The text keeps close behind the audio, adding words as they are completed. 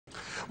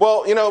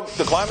Well,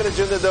 the climate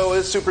agenda, though,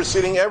 is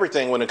superseding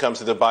everything when it comes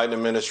to the Biden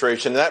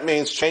administration. That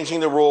means changing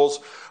the rules,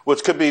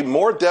 which could be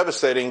more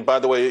devastating. By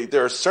the way,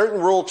 there are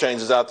certain rule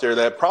changes out there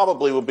that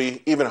probably will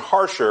be even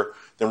harsher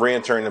than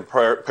re-entering the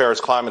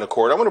Paris Climate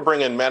Accord. I want to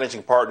bring in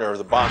managing partner of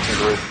the Bahnsen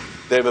Group,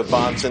 David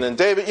Bahnsen. And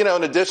David, in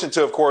addition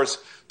to, of course,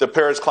 the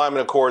Paris Climate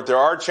Accord, there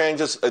are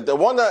changes. The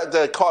one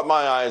that caught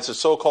my eye is the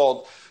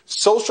so-called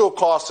social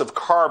cost of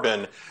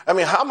carbon. I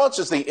mean, how much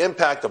is the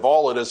impact of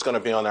all of this going to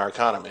be on our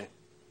economy?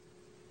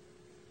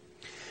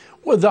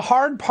 Well, the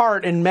hard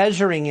part in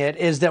measuring it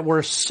is that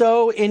we're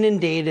so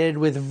inundated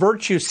with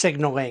virtue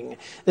signaling.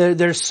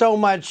 There's so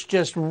much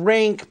just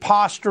rank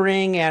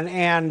posturing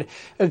and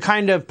a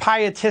kind of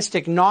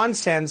pietistic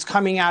nonsense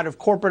coming out of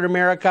corporate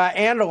America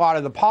and a lot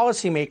of the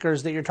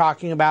policymakers that you're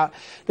talking about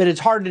that it's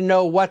hard to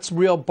know what's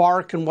real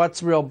bark and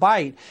what's real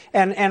bite.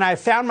 And I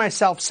found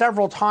myself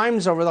several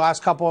times over the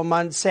last couple of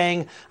months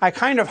saying, I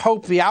kind of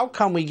hope the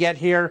outcome we get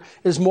here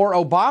is more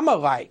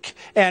Obama-like.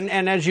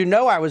 And as you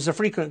know, I was a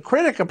frequent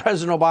critic of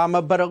President Obama,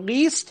 but at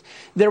least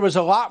there was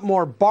a lot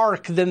more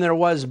bark than there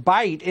was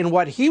bite in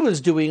what he was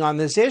doing on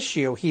this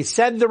issue. He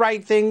said the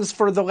right things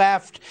for the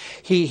left.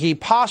 He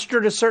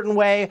postured a certain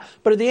way.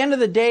 But at the end of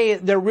the day,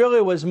 there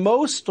really was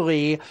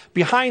mostly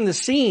behind the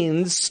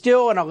scenes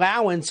still an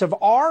allowance of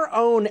our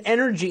own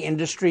energy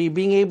industry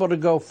being able to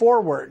go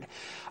forward.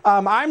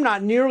 I'm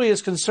not nearly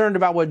as concerned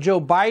about what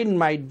Joe Biden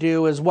might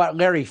do as what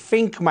Larry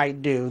Fink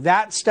might do.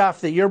 That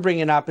stuff that you're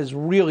bringing up is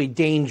really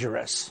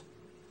dangerous.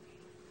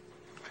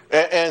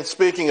 And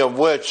speaking of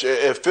which,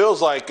 it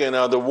feels like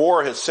the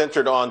war has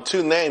centered on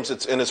two names,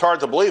 and it's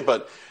hard to believe,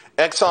 but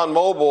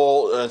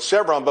ExxonMobil and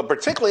Chevron, but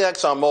particularly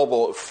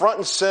ExxonMobil, front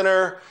and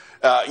center.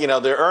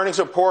 Their earnings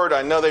report,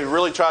 I know they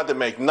really tried to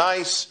make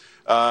nice.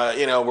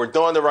 We're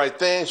doing the right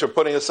things. We're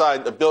putting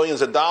aside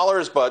billions of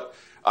dollars, but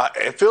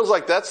it feels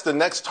like that's the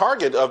next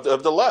target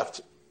of the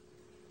left.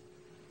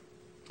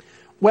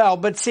 Well,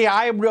 but see,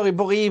 I really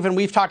believe, and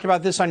we've talked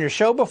about this on your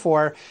show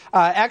before,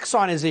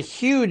 Exxon is a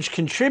huge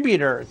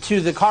contributor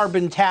to the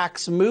carbon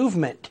tax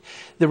movement.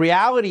 The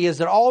reality is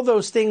that all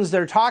those things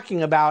they're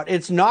talking about,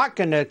 it's not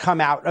going to come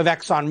out of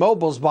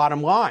ExxonMobil's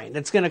bottom line.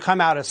 It's going to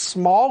come out of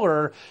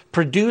smaller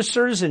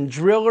producers and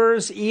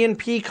drillers,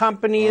 E&P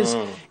companies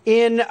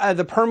in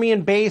the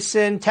Permian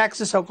Basin,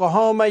 Texas,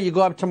 Oklahoma. You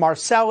go up to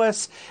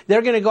Marcellus.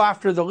 They're going to go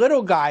after the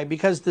little guy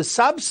because the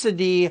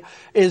subsidy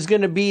is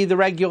going to be the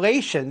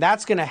regulation.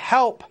 That's going to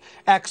help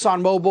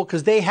ExxonMobil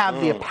because they have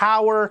the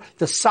power,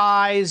 the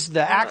size,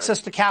 the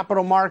access to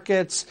capital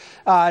markets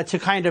to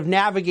kind of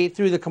navigate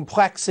through the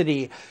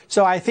complexity.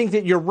 So I think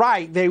that you're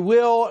right. They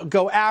will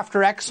go after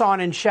Exxon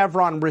and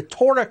Chevron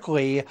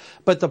rhetorically,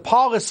 but the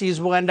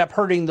policies will end up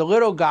hurting the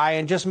little guy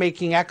and just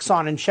making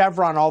Exxon and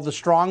Chevron all the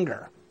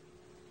stronger.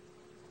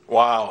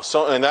 Wow.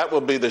 And that will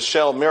be the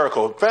Shell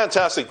miracle.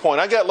 Fantastic point.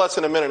 I got less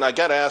than a minute, and I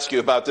got to ask you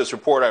about this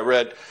report I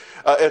read.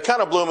 It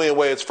kind of blew me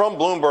away. It's from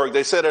Bloomberg.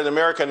 They said that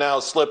America now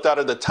slipped out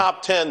of the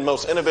top 10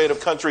 most innovative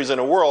countries in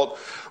the world.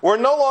 We're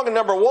no longer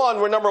number one.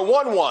 We're number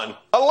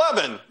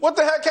 11. What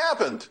the heck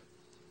happened?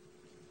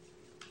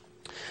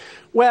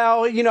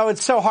 Well,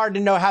 it's so hard to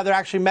know how they're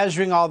actually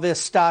measuring all this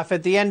stuff.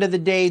 At the end of the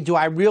day, do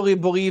I really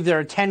believe there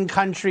are 10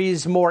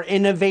 countries more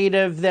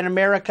innovative than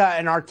America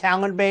in our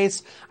talent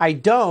base? I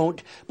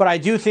don't, but I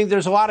do think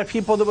there's a lot of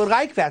people that would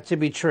like that to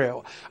be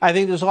true. I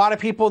think there's a lot of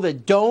people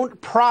that don't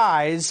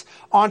prize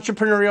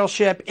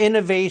entrepreneurship,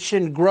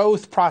 innovation,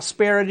 growth,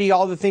 prosperity,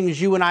 all the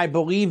things you and I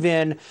believe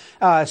in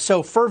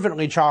so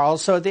fervently,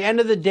 Charles. So at the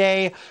end of the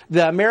day,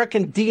 the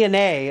American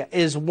DNA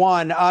is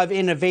one of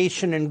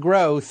innovation and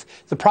growth.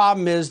 The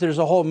problem is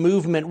there's a whole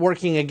movement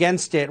working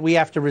against it. We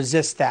have to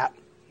resist that.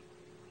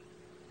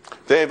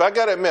 Dave, I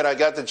got to admit, I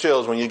got the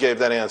chills when you gave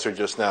that answer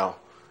just now.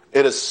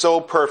 It is so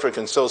perfect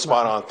and so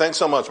spot on. Thanks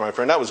so much, my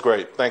friend. That was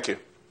great. Thank you.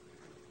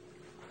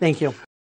 Thank you.